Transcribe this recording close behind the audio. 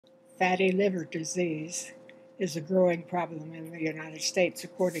Fatty liver disease is a growing problem in the United States,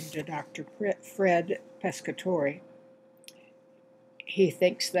 according to Dr. Fred Pescatore. He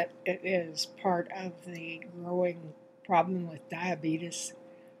thinks that it is part of the growing problem with diabetes,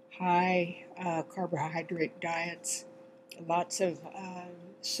 high carbohydrate diets, lots of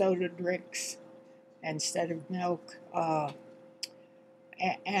soda drinks instead of milk,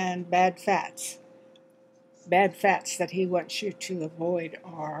 and bad fats. Bad fats that he wants you to avoid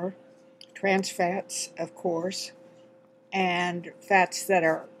are trans fats, of course, and fats that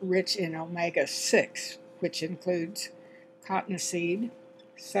are rich in omega-6, which includes cottonseed,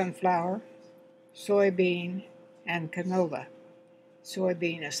 sunflower, soybean, and canola.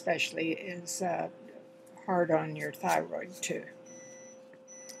 Soybean especially is hard on your thyroid too.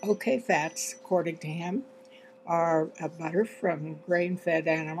 Okay fats, according to him, are butter from grain-fed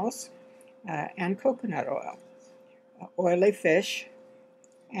animals and coconut oil, oily fish,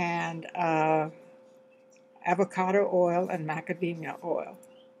 and avocado oil and macadamia oil.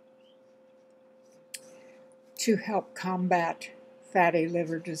 To help combat fatty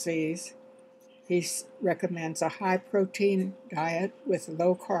liver disease, he recommends a high-protein diet with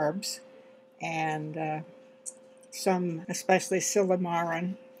low carbs and some, especially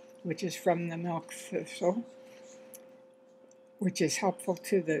silymarin, which is from the milk thistle, which is helpful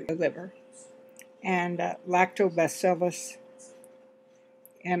to the liver, and lactobacillus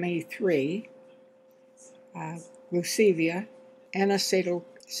ME3, glucevia,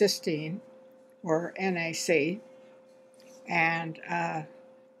 N-acetylcysteine, or NAC, and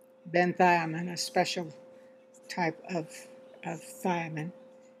benthiamine, a special type of thiamine,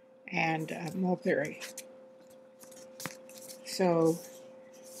 and mulberry. So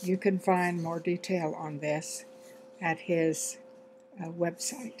you can find more detail on this at his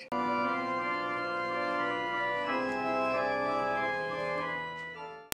website.